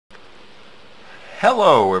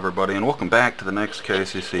Hello everybody and welcome back to the next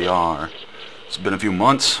KCCR. It's been a few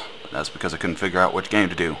months, but that's because I couldn't figure out which game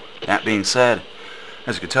to do. That being said,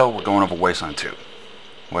 as you can tell, we're going over Wasteland 2.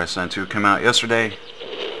 Wasteland 2 came out yesterday.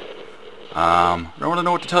 I don't really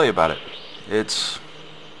know what to tell you about it. It's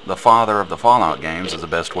the father of the Fallout games is the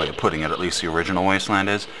best way of putting it, at least the original Wasteland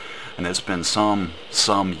is. And it's been some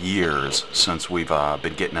years since we've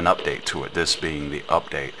been getting an update to it, this being the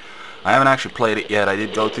update. I haven't actually played it yet. I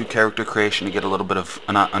did go through character creation to get a little bit of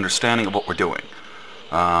an understanding of what we're doing.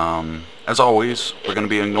 As always, we're going to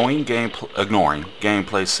be ignoring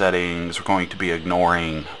gameplay settings. We're going to be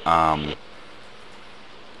ignoring how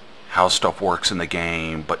stuff works in the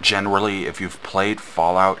game. But generally, if you've played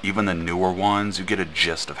Fallout, even the newer ones, you get a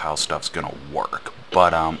gist of how stuff's going to work.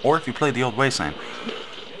 But or if you played the old Wasteland.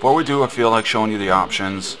 Before we do, I feel like showing you the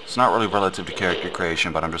options. It's not really relative to character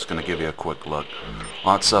creation, but I'm just going to give you a quick look.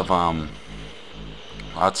 Lots of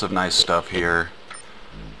nice stuff here.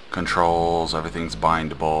 Controls, everything's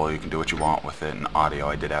bindable. You can do what you want with it. And audio,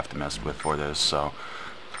 I did have to mess with for this. So,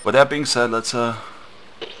 with that being said, let's we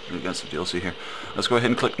got some DLC here. Let's go ahead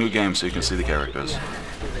and click New Game so you can see the characters.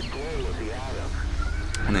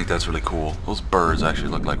 I think that's really cool. Those birds actually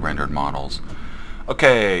look like rendered models.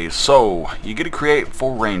 Okay, so you get to create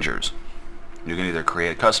 4 rangers. You can either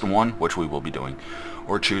create a custom one, which we will be doing,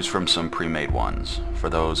 or choose from some pre-made ones. For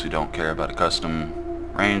those who don't care about a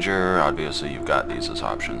custom ranger, obviously you've got these as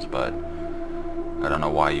options, but I don't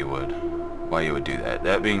know why you would do that.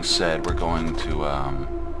 That being said, we're going to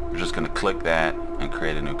we're just going to click that and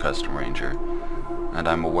create a new custom ranger. And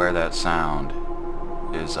I'm aware that sound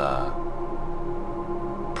is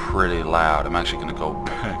pretty loud. I'm actually going to go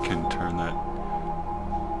back and turn that.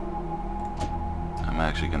 I'm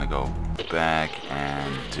actually going to go back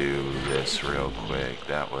and do this real quick.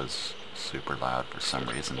 That was super loud for some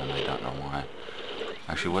reason and I don't know why.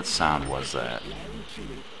 Actually, what sound was that?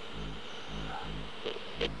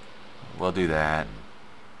 We'll do that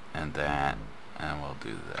and we'll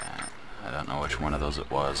do that. I don't know which one of those it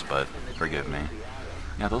was, but forgive me.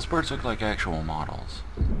 Yeah, those birds look like actual models.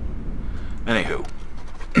 Anywho,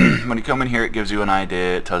 when you come in here, it gives you an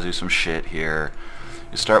idea. It tells you some shit here.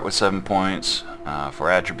 You start with 7 points. For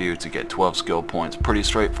attributes, you get 12 skill points. Pretty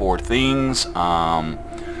straightforward things.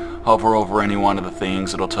 Hover over any one of the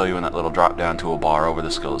things. It'll tell you in that little drop down to a bar over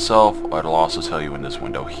the skill itself. Or it'll also tell you in this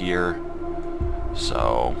window here.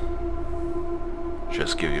 So,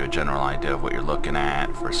 just give you a general idea of what you're looking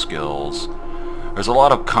at for skills. There's a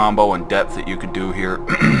lot of combo and depth that you can do here.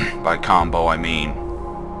 By combo, I mean,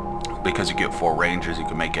 because you get 4 rangers, you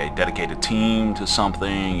can make a dedicated team to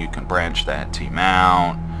something. You can branch that team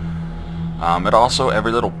out. It also,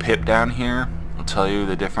 every little pip down here will tell you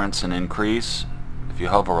the difference and increase. If you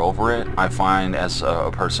hover over it, I find as a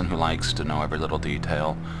person who likes to know every little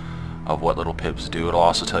detail of what little pips do, it'll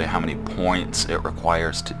also tell you how many points it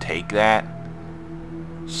requires to take that.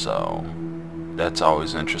 So, that's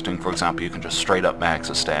always interesting. For example, you can just straight up max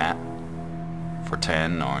a stat for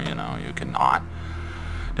 10, or you know, you can not.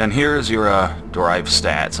 Then here is your derived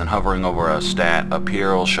stats, and hovering over a stat up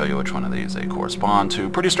here will show you which one of these they correspond to.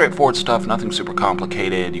 Pretty straightforward stuff, nothing super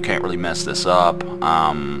complicated. You can't really mess this up.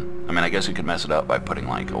 I mean, I guess you could mess it up by putting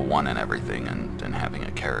like a 1 in everything and having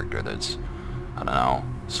a character that's, I don't know,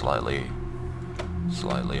 slightly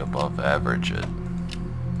above average at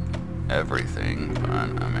everything. But,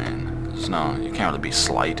 I mean, there's no, you can't really be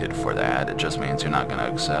slighted for that. It just means you're not going to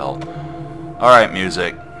excel. Alright,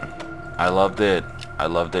 music. I loved it. I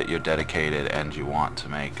love that you're dedicated and you want to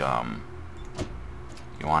make all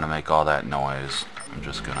that noise. I'm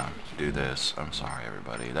just gonna do this. I'm sorry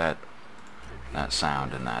everybody. That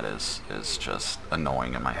sound and that is just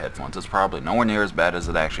annoying in my headphones. It's probably nowhere near as bad as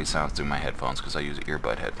it actually sounds through my headphones because I use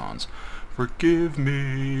earbud headphones. Forgive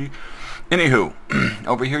me. Anywho,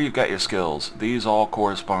 over here you've got your skills. These all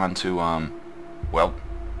correspond to well,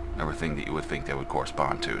 everything that you would think they would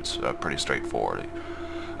correspond to. It's pretty straightforward.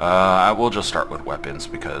 I will just start with weapons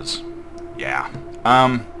because, yeah.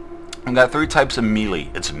 I've got 3 types of melee.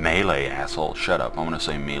 It's melee, asshole. Shut up. I'm going to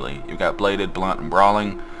say melee. You've got bladed, blunt, and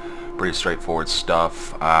brawling. Pretty straightforward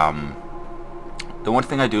stuff. The one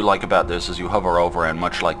thing I do like about this is you hover over, and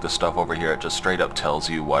much like the stuff over here, it just straight up tells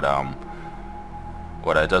you what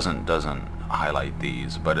it doesn't highlight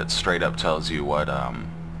these, but it straight up tells you what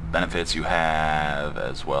benefits you have,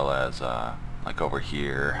 as well as like over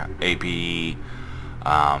here, AP.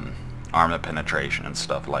 Armor penetration and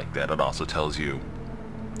stuff like that. It also tells you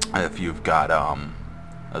if you've got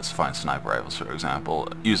let's find sniper rifles for example,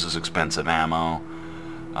 it uses expensive ammo.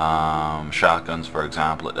 Shotguns for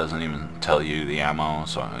example, it doesn't even tell you the ammo,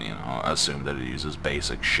 so you know, assume that it uses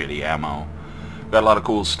basic shitty ammo. Got a lot of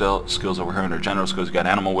cool skills over here under general skills. You got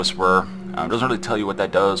Animal Whisperer. Doesn't really tell you what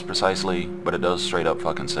that does precisely, but it does straight up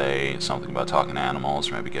fucking say something about talking to animals,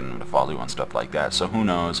 or maybe getting them to follow you and stuff like that. So who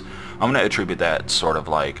knows? I'm going to attribute that sort of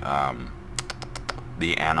like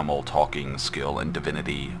the animal talking skill in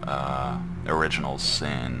Divinity Original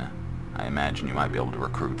Sin. I imagine you might be able to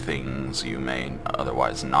recruit things you may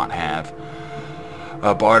otherwise not have.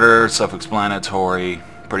 Barter, self-explanatory,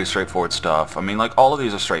 pretty straightforward stuff. I mean, like, all of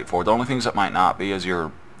these are straightforward. The only things that might not be is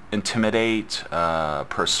your Intimidate,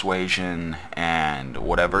 Persuasion, and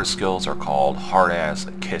whatever skills are called Hard-Ass,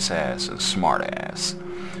 Kiss-Ass, and Smart-Ass.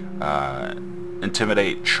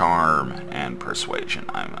 Intimidate, Charm, and Persuasion,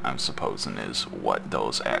 I'm supposing, is what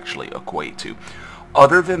those actually equate to.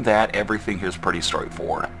 Other than that, everything here is pretty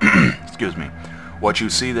straightforward. Excuse me. What you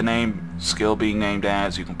see the skill being named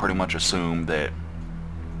as, you can pretty much assume that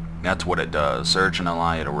that's what it does. Search and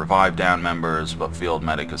ally, it'll revive down members, but field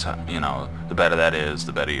medic is, you know, the better that is,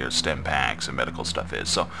 the better your stim packs and medical stuff is.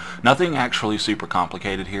 So nothing actually super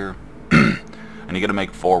complicated here. And you're going to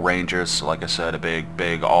make 4 rangers, so like I said, a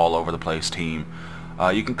big all over the place team.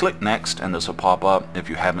 You can click next and this will pop up if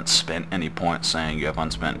you haven't spent any points, saying you have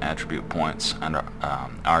unspent attribute points, and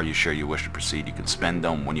are you sure you wish to proceed. You can spend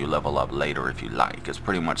them when you level up later if you like. It's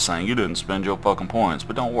pretty much saying you didn't spend your fucking points,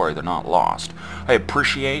 but don't worry, they're not lost. I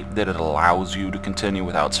appreciate that it allows you to continue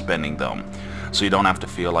without spending them, so you don't have to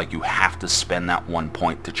feel like you have to spend that 1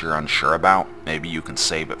 point that you're unsure about. Maybe you can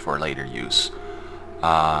save it for later use.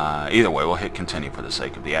 Either way, we'll hit continue for the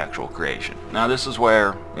sake of the actual creation. Now this is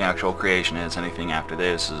where the actual creation is. Anything after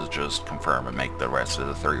this is just confirm and make the rest of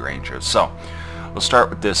the 3 rangers. So we'll start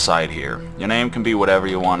with this side here. Your name can be whatever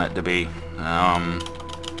you want it to be.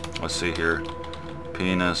 Let's see here.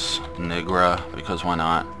 Penis Nigra, because why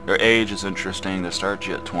not? Your age is interesting. They start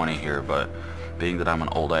you at 20 here, but being that I'm an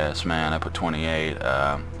old ass man, I put 28. You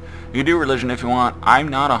can do religion if you want. I'm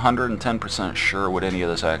not 110% sure what any of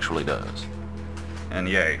this actually does. And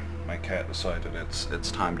yay, my cat decided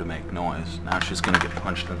it's time to make noise. Now she's gonna get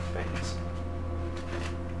punched in the face.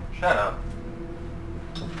 Shut up.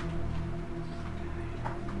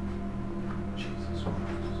 Jesus Christ.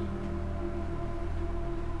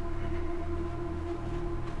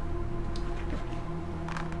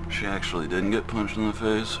 She actually didn't get punched in the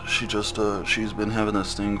face. She just, she's been having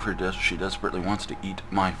this thing for she desperately wants to eat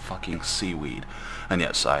my fucking seaweed. And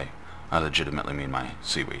yes, I legitimately mean my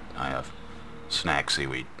seaweed. I have snack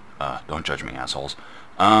seaweed. Don't judge me, assholes.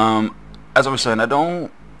 As I was saying, I don't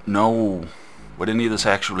know what any of this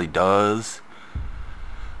actually does.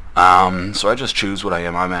 So I just choose what I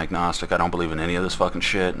am. I'm agnostic. I don't believe in any of this fucking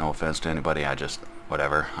shit. No offense to anybody. I just,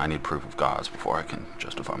 whatever. I need proof of gods before I can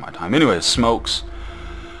justify my time. Anyways, smokes.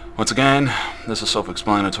 Once again, this is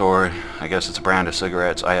self-explanatory. I guess it's a brand of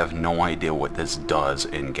cigarettes. I have no idea what this does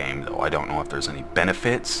in-game, though. I don't know if there's any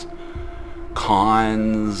benefits.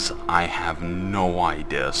 Cons, I have no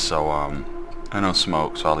idea. So I don't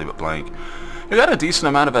smoke, so I'll leave it blank. You got a decent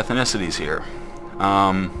amount of ethnicities here.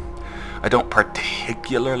 I don't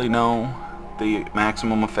particularly know the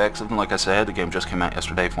maximum effects of them. Like I said, the game just came out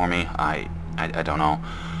yesterday for me. I don't know.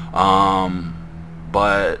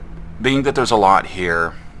 But being that there's a lot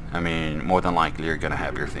here, I mean, more than likely you're gonna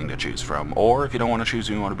have your thing to choose from. Or if you don't want to choose,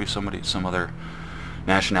 you want to be some other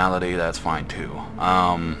nationality, that's fine too.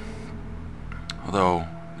 Although,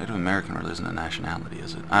 Native American really isn't a nationality,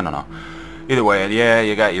 is it? I don't know. Either way, yeah,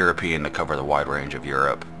 you got European to cover the wide range of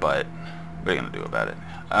Europe, but what are you going to do about it?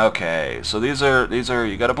 Okay, so these are,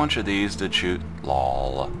 you got a bunch of these to choose,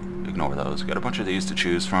 lol, ignore those. You got a bunch of these to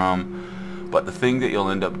choose from, but the thing that you'll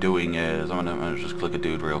end up doing is, I'm gonna just click a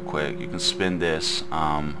dude real quick. You can spin this.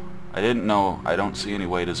 I didn't know, I don't see any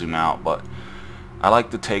way to zoom out, but I like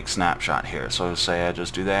to take snapshot here. So say I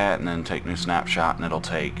just do that, and then take new snapshot, and it'll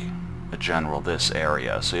take a general this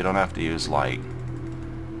area, so you don't have to use like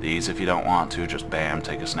these if you don't want to. Just bam,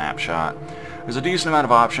 take a snapshot. There's a decent amount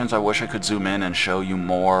of options. I wish I could zoom in and show you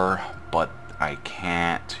more, but I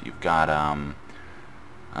can't. You've got I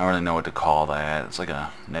don't really know what to call that. It's like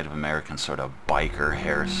a Native American sort of biker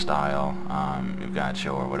hairstyle. You've got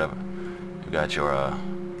your whatever. You've got your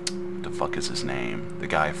what the fuck is his name? The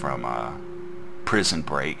guy from Prison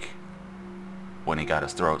Break, when he got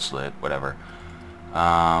his throat slit, whatever.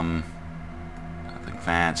 Nothing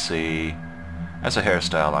fancy. That's a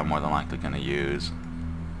hairstyle I'm more than likely going to use.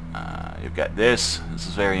 You've got this. This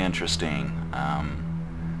is very interesting.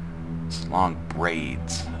 It's long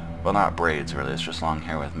braids. Well, not braids really. It's just long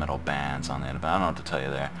hair with metal bands on the end of it. I don't know what to tell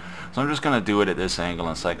you there. So I'm just going to do it at this angle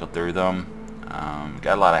and cycle through them.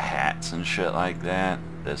 Got a lot of hats and shit like that.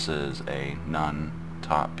 This is a nun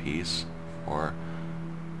top piece for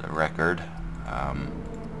the record.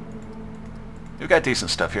 You've got decent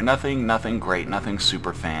stuff here. Nothing great, nothing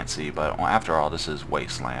super fancy, but after all, this is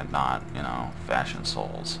Wasteland, not, you know, Fashion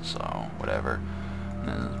Souls, so whatever.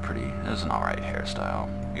 This is an alright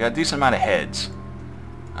hairstyle. You got a decent amount of heads.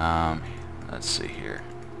 Let's see here.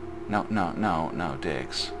 No,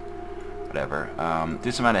 dicks. Whatever.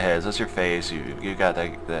 Decent amount of heads. That's your face. You got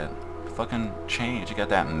that fucking change. You got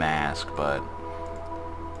that mask, but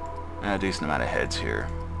a decent amount of heads here.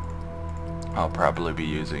 I'll probably be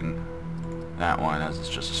using that one as it's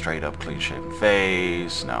just a straight up clean shaven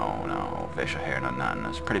face. No facial hair, nothing.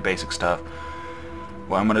 It's pretty basic stuff.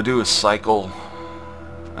 What I'm gonna do is cycle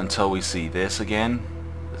until we see this again,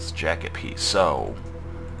 this jacket piece. So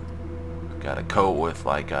got a coat with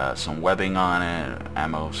like some webbing on it,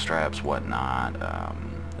 ammo straps, whatnot.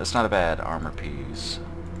 That's not a bad armor piece.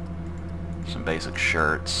 Some basic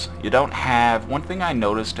shirts. You don't have, one thing I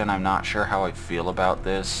noticed, and I'm not sure how I feel about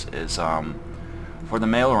this, is for the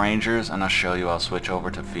male rangers, and I'll show you, I'll switch over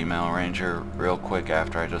to female ranger real quick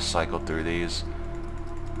after I just cycled through these.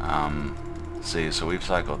 See, so we've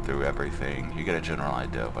cycled through everything. You get a general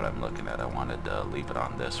idea of what I'm looking at. I wanted to leave it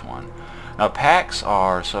on this one. Now packs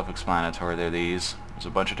are self-explanatory. They're these. There's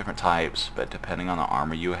a bunch of different types, but depending on the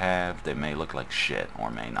armor you have, they may look like shit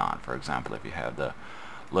or may not. For example, if you have the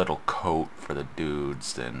little coat for the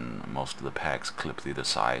dudes, then most of the packs clip through the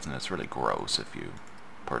sides, and it's really gross if you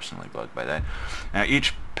personally bugged by that. Now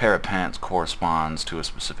each pair of pants corresponds to a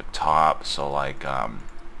specific top, so like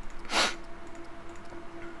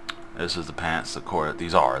this is the pants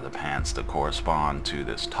these are the pants that correspond to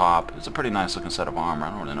this top. It's a pretty nice looking set of armor.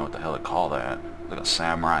 I don't really know what the hell to call that. Like a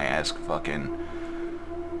samurai-esque fucking,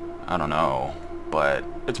 I don't know, but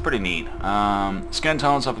it's pretty neat. Skin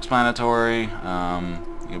tone self-explanatory. You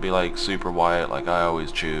can be like super white like I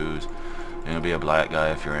always choose. You can be a black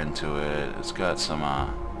guy if you're into it. It's got some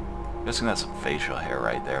I'm guessing that's some facial hair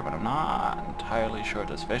right there, but I'm not entirely sure.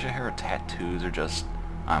 Does facial hair or tattoos, or just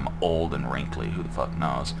I'm old and wrinkly? Who the fuck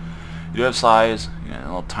knows? You do have size, you know, a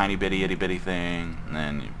little tiny bitty itty bitty thing, and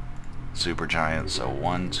then super giant. So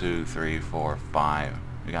 1, 2, 3, 4, 5.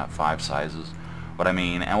 You got 5 sizes. What I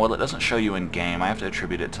mean, and what it doesn't show you in game, I have to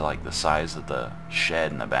attribute it to like the size of the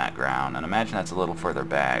shed in the background, and imagine that's a little further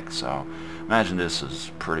back. So imagine this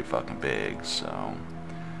is pretty fucking big. So.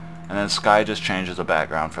 And then sky just changes the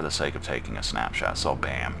background for the sake of taking a snapshot. So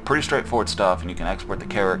bam. Pretty straightforward stuff, and you can export the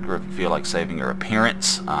character if you feel like saving your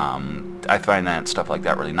appearance. I find that stuff like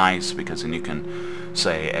that really nice, because then you can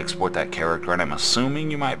say export that character, and I'm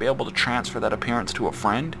assuming you might be able to transfer that appearance to a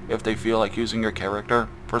friend if they feel like using your character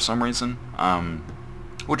for some reason,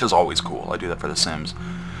 which is always cool. I do that for The Sims.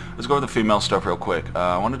 Let's go over the female stuff real quick.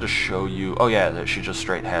 I wanted to show you, oh yeah, that she just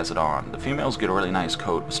straight has it on. The females get a really nice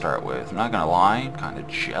coat to start with. I'm not gonna lie, kind of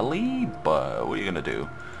jelly, but what are you gonna do?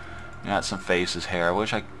 You got some faces, hair. I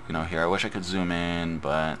wish I, I wish I could zoom in,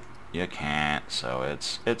 but you can't, so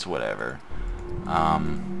it's whatever.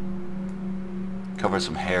 Cover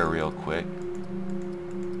some hair real quick.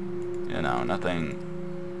 You know, nothing,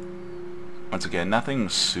 once again, nothing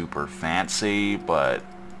super fancy, but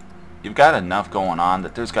you've got enough going on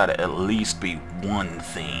that there's got to at least be one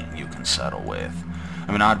thing you can settle with.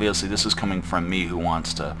 I mean, obviously this is coming from me, who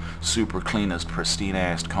wants to super cleanest,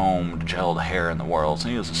 pristine-ass combed, gelled hair in the world. So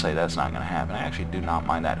needless to say, that's not going to happen. I actually do not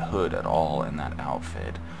mind that hood at all in that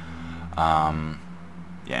outfit.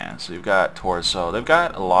 Yeah, so you've got torso. They've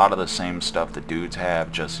got a lot of the same stuff that dudes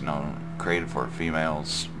have, just, created for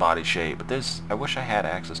females' body shape. But this, I wish I had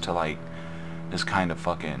access to, like, this kind of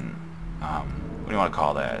fucking, what do you want to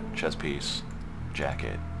call that? Chest piece,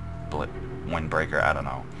 jacket, windbreaker, I don't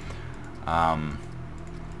know.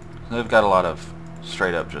 They've got a lot of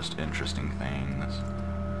straight up just interesting things.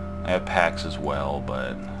 They have packs as well,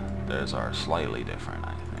 but theirs are slightly different,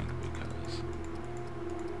 I think,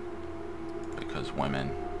 because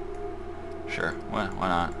women. Sure, why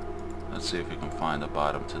not? Let's see if we can find the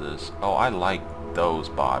bottom to this. Oh, I like those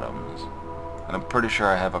bottoms. And I'm pretty sure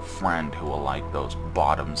I have a friend who will like those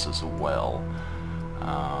bottoms as well.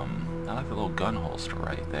 I like the little gun holster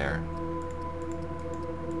right there.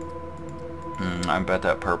 I bet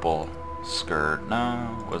that purple skirt,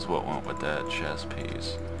 no, was what went with that chest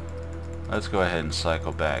piece. Let's go ahead and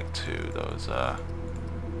cycle back to those,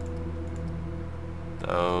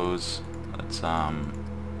 let's,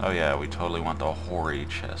 oh yeah, we totally want the hoary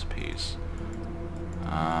chest piece.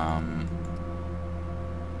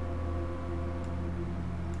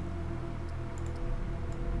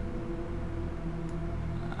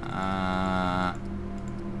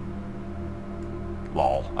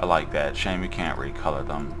 Lol, I like that. Shame you can't recolor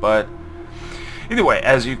them. But either way,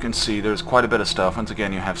 as you can see, there's quite a bit of stuff. Once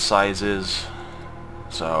again, you have sizes.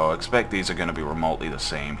 So expect these are going to be remotely the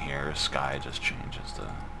same here. Sky just changes the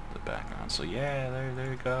background. So yeah,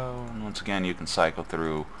 there you go. And once again, you can cycle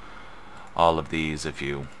through all of these if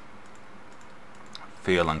you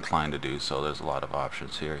feel inclined to do so. There's a lot of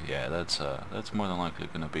options here. Yeah, that's more than likely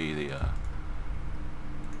going to be the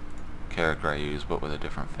character I use, but with a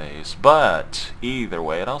different face. But either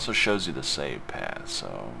way, it also shows you the save path,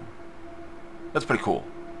 so that's pretty cool.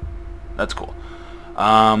 That's cool.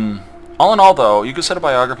 All in all, though, you can set a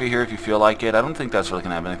biography here if you feel like it. I don't think that's really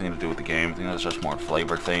going to have anything to do with the game. I think that's just more a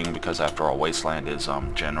flavor thing, because after all, Wasteland is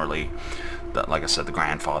generally, like I said, the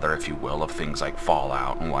grandfather, if you will, of things like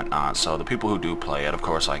Fallout and whatnot. So the people who do play it, of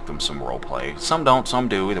course, like them some roleplay. Some don't, some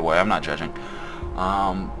do. Either way, I'm not judging.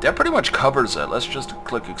 That pretty much covers it. Let's just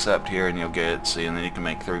click accept here, and you'll get, see, and then you can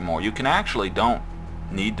make 3 more. You can actually don't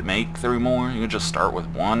need to make 3 more. You can just start with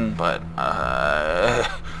 1, but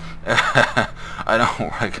I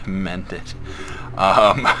don't recommend it.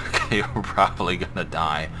 You're probably gonna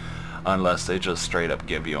die unless they just straight up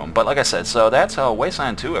give you them. But like I said, so that's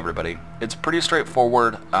Wasteland 2, everybody. It's pretty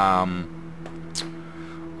straightforward.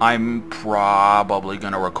 I'm probably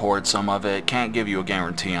gonna record some of it. Can't give you a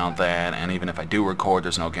guarantee on that, and even if I do record,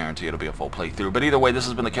 there's no guarantee it'll be a full playthrough. But either way, this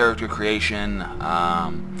has been the character creation.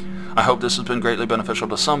 I hope this has been greatly beneficial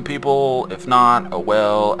to some people. If not, oh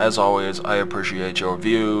well. As always, I appreciate your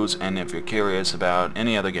views, and if you're curious about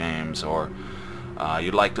any other games, or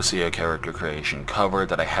you'd like to see a character creation covered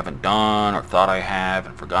that I haven't done, or thought I have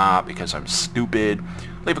and forgot because I'm stupid,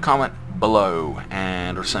 leave a comment below,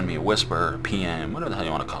 and or send me a whisper, PM, whatever the hell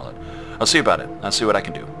you want to call it. I'll see about it. I'll see what I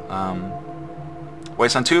can do.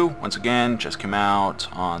 Wasteland 2, once again, just came out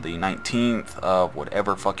on the 19th of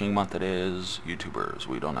whatever fucking month it is. YouTubers,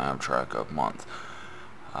 we don't have track of month.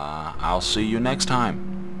 I'll see you next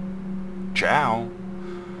time. Ciao.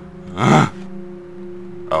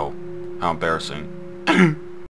 Oh, how embarrassing.